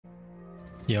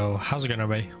Yo, how's it going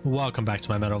everybody? Welcome back to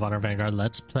my Medal of Honor Vanguard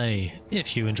Let's Play.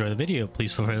 If you enjoy the video,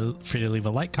 please feel free to leave a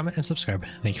like, comment, and subscribe.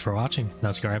 Thank you for watching. Now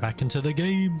let's get right back into the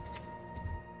game.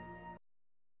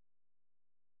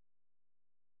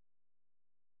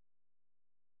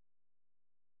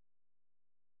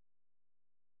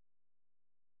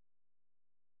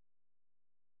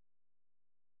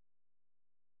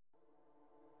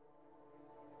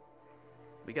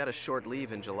 We got a short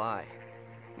leave in July.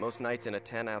 Most nights in a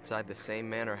tent outside the same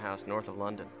manor house north of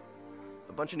London.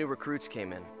 A bunch of new recruits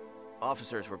came in.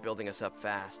 Officers were building us up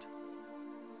fast.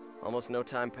 Almost no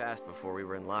time passed before we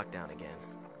were in lockdown again.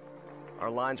 Our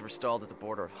lines were stalled at the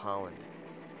border of Holland.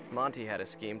 Monty had a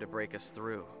scheme to break us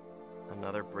through.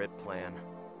 Another Brit plan.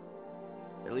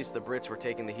 At least the Brits were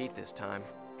taking the heat this time,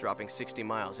 dropping 60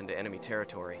 miles into enemy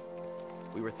territory.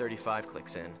 We were 35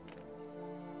 clicks in.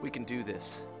 We can do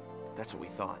this. That's what we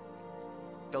thought.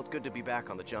 Felt good to be back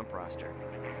on the jump roster.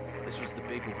 This was the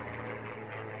big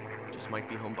one. Just might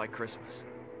be home by Christmas.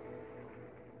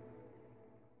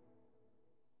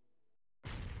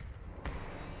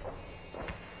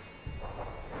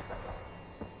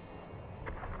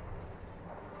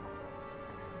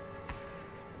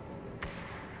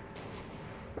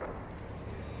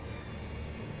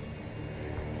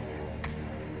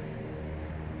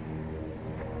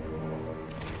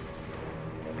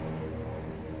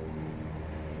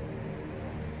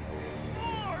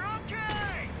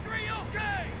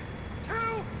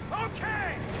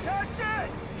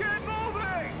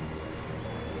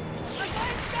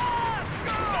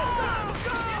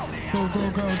 Go,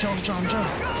 go, go, jump, jump, jump.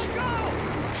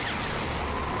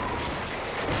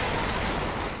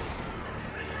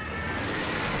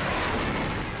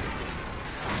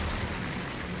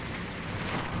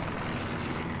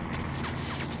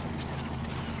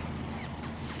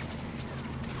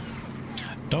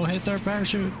 Don't hit their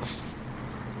parachute.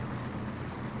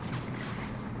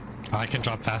 Oh, I can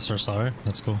drop faster or slower.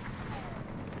 That's cool.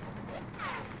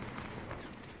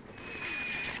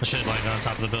 I should land on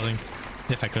top of the building.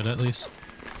 If I could, at least.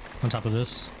 On top of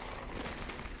this.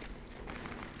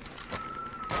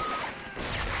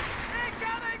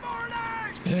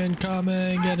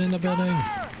 Incoming! Get in the building!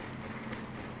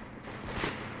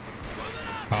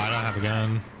 Oh, I don't have a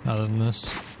gun other than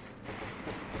this.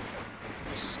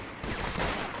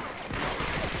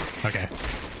 Okay.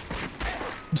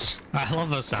 I love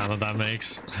the sound that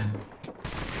makes.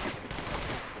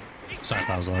 Sorry if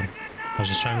that was loud. I was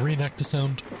just trying to reenact the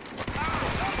sound.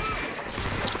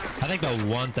 I think the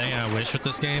one thing I wish with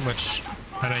this game, which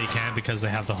I know you can because they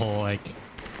have the whole like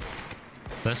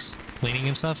this leaning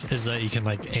and stuff, is that you can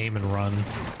like aim and run.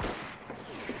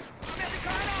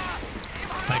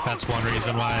 I think that's one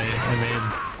reason why I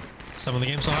made some of the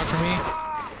games so hard for me.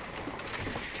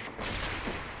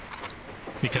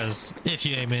 Because if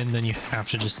you aim in, then you have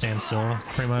to just stand still,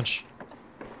 pretty much.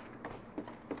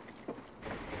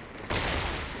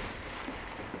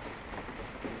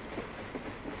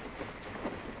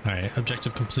 Alright,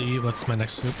 objective complete. What's my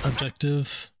next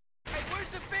objective? Hey, where's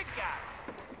the big guy?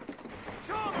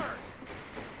 Chalmers!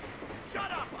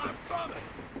 Shut up, I'm coming!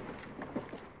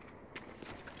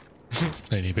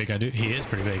 Any big guy dude? He is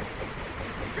pretty big.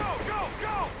 Go, go,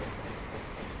 go!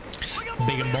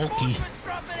 Big and bulky.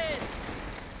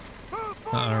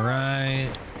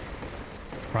 Alright.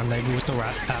 Rendezvous with the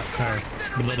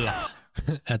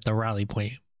at the rally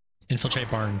point.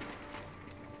 Infiltrate barn.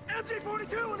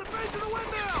 MG-42 in the base of the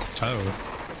windmill! Oh.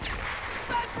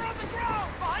 Sniper on the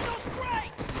ground! Behind those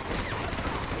crates!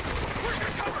 Where's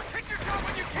your cover? Take your shot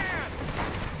when you can!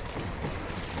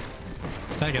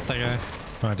 Did I get that guy?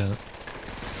 Oh, I didn't.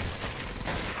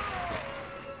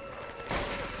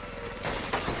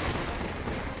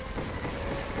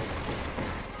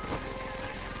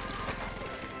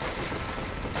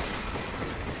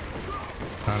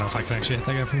 I don't know if I can actually hit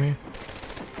that guy from here.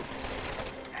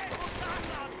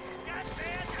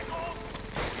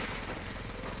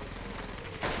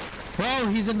 Whoa,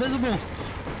 he's invisible!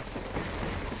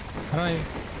 How do I...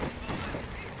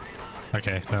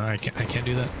 Okay, no, I can't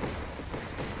do that.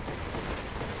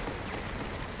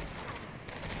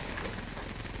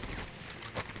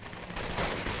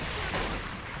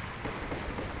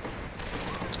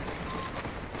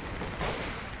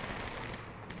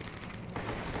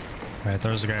 Alright,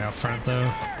 there's a guy out front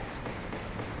though.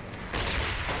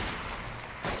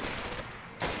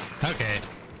 Okay.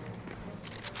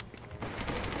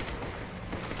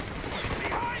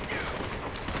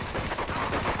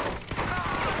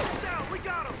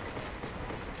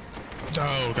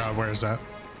 Oh god, where is that?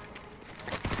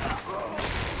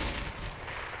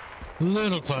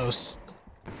 Little close.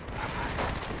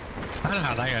 I don't know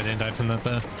how that guy didn't die from that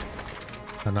though.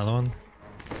 Another one.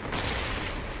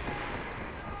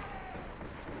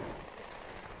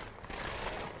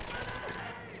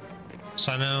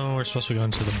 So I know we're supposed to go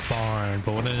into the barn,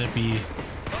 but wouldn't it be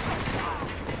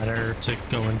better to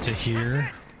go into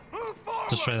here?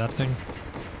 Destroy that thing?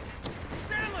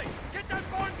 Stanley, get that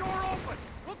barn door open.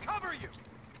 We'll cover you.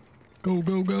 Go,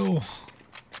 go, go.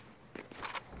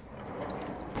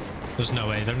 There's no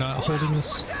way they're not holding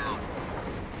this. Watch out.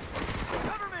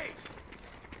 Cover me.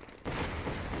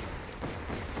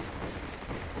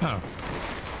 Oh.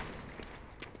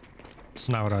 It's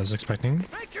not what I was expecting.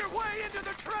 Make your way into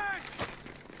the trench.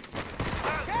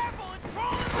 Careful, it's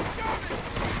crawling with garbage.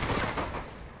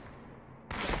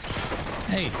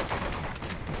 Hey.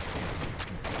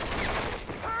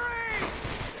 Hurry!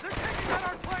 They're taking out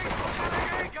our planes with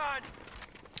an A-gun.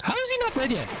 How is he not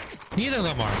dead yet? Neither of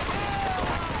them are.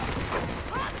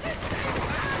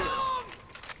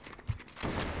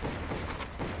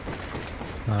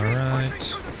 All right.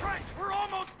 Through the trench. We're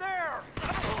almost there.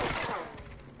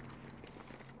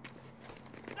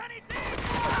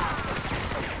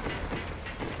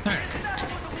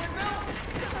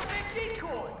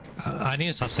 I need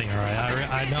to stop saying alright.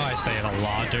 I know I say it a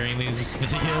lot during these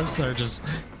videos, or just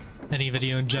any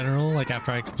video in general. Like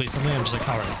after I complete something, I'm just like,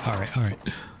 alright.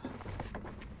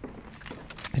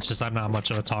 It's just I'm not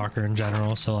much of a talker in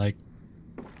general, so like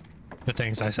the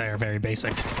things I say are very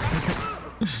basic.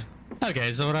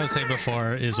 Okay, so what I was saying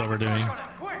before is what we're doing.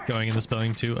 Going in this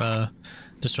building to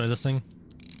destroy this thing.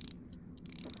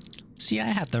 See, I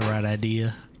had the right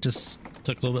idea. Just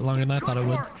took a little bit longer than I thought it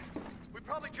would.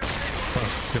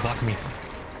 Oh, you're blocking me.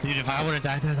 Dude, if I would have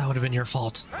died there, that would have been your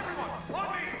fault.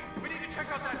 We need to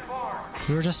check out that barn.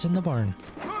 We were just in the barn.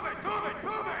 Move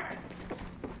it!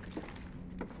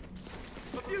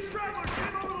 A few stragglers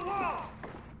came over the wall.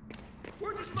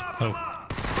 We're just mopping them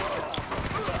up.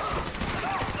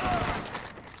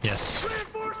 Yes.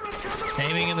 Reinforcements coming.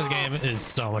 Aiming in this game is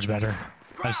so much better.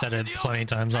 I've said it plenty of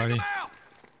times already.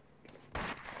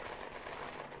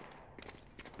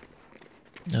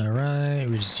 Alright,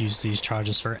 we just use these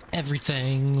charges for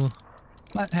everything.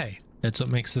 But hey, that's what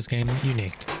makes this game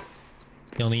unique.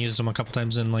 You only used them a couple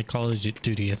times in like Call of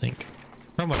Duty, I think.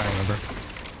 From what I remember.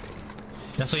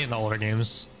 Definitely in the older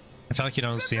games. I feel like you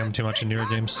don't see them too much in newer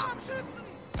games.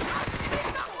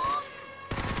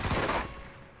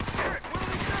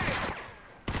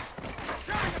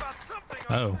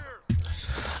 Oh.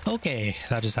 Okay,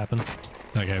 that just happened.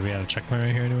 Okay, we had a checkpoint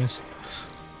right here anyways.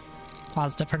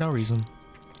 Paused it for no reason.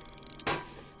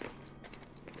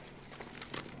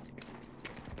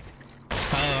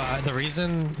 The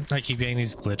reason I keep getting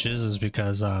these glitches is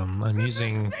because I'm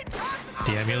using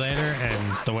the emulator,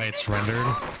 and the way it's rendered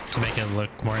to make it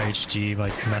look more HD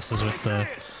like messes with the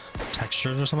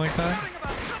textures or something like that.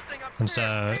 And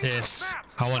so if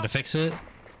I wanted to fix it,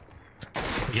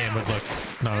 the game would look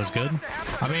not as good.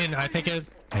 I mean, I think it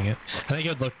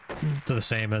would look the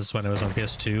same as when it was on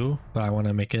PS2, but I want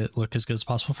to make it look as good as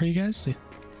possible for you guys,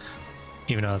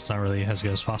 even though it's not really as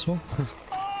good as possible.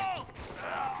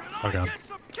 Oh god.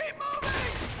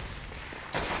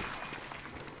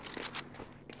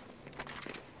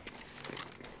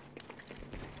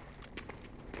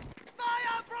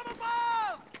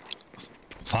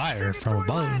 Fire from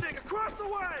above. Across the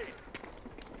way.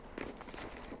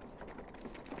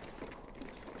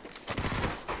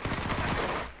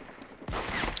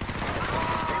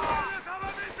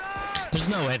 There's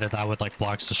no way that would like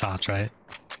blocks the shots, right?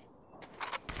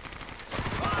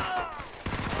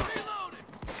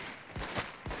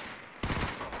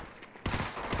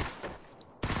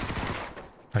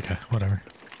 Okay, whatever.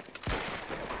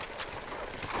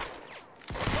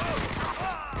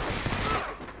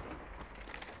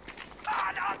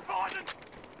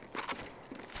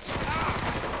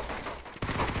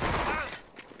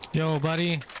 Yo,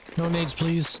 buddy. No nades,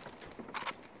 please.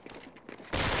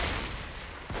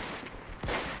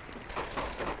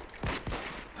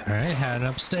 Alright, heading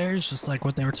upstairs, just like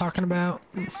what they were talking about.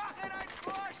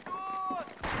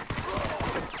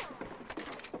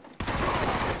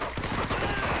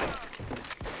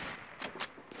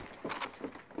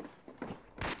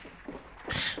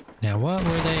 Now, what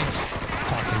were they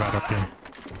talking about up here?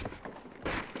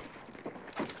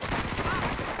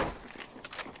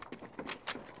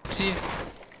 See,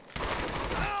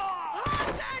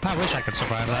 I wish I could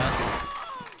survive that.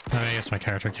 I mean, I guess my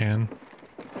character can,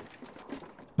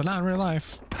 but not in real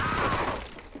life.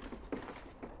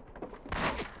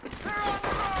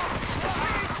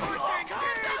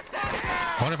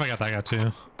 I wonder if I got that guy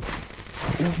too.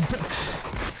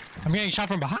 I'm getting shot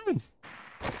from behind.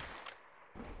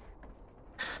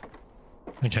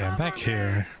 Okay, I'm back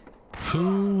here.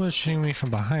 Who was shooting me from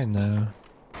behind though?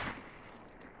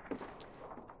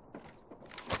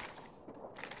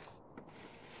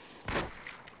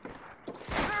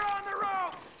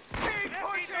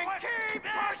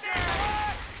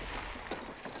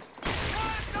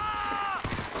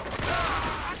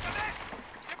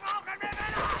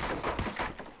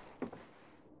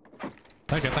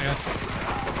 Okay, thank God.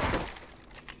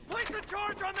 Place the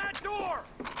charge on that door!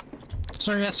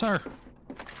 Sir, yes, sir.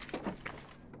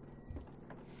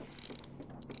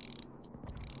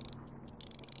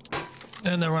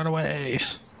 And then run away.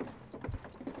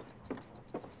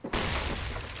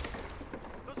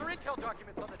 Those are intel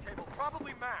documents on the table,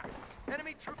 probably maps,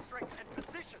 enemy troop strengths, and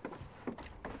positions.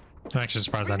 I'm actually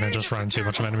surprised I didn't just run too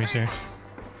much of enemies here.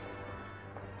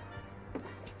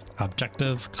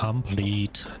 Objective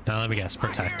complete. Now let me guess,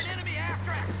 protect. I hear an enemy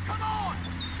half-track. Come on!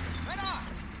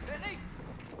 Hey,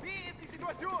 die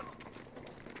Situation.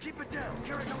 Keep it down.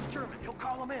 Garrett knows German. He'll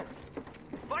call him in.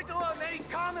 Weitere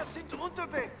Amerikaner sind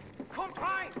unterwegs. Kommt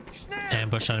rein. Schnell.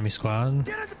 Ambush enemy squad.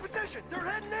 Get into position. They're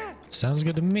heading in. Sounds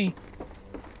good to me.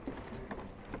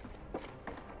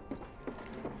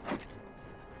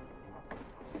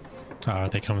 Oh, are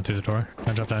they coming through the door? Can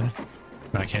I jump down?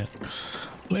 No, I can't.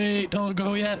 Wait, don't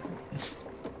go yet.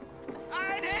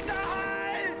 Ein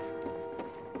Hinterhalt!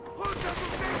 Runter,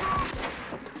 Bewegung!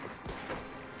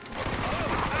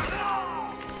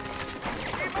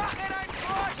 Wir machen einen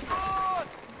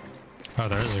Vorstoß! Oh,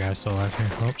 there is a guy still alive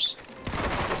here. Oops.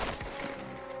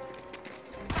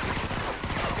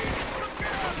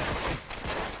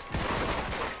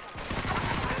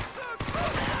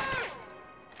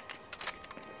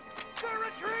 They're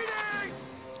retreating!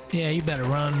 Yeah, you better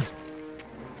run.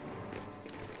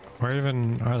 Where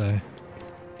even are they?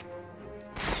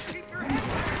 Keep your head down!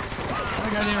 I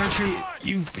got in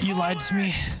retreat. You lied to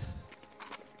me.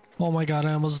 Oh my god,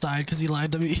 I almost died because he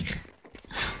lied to me.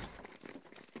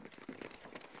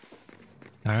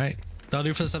 Alright. That'll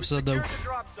do for this episode though. Secure the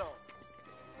drop zone.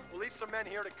 We'll leave some men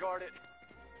here to guard it.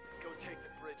 Go take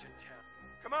the bridge in town.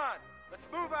 Come on, let's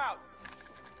move out!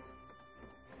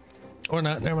 Or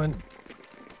not, never mind.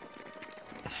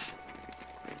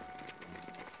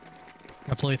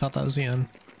 I fully thought that was the end.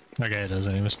 Okay, it is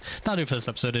anyways. That'll do for this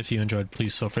episode. If you enjoyed,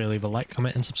 please feel free to leave a like,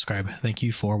 comment, and subscribe. Thank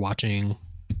you for watching.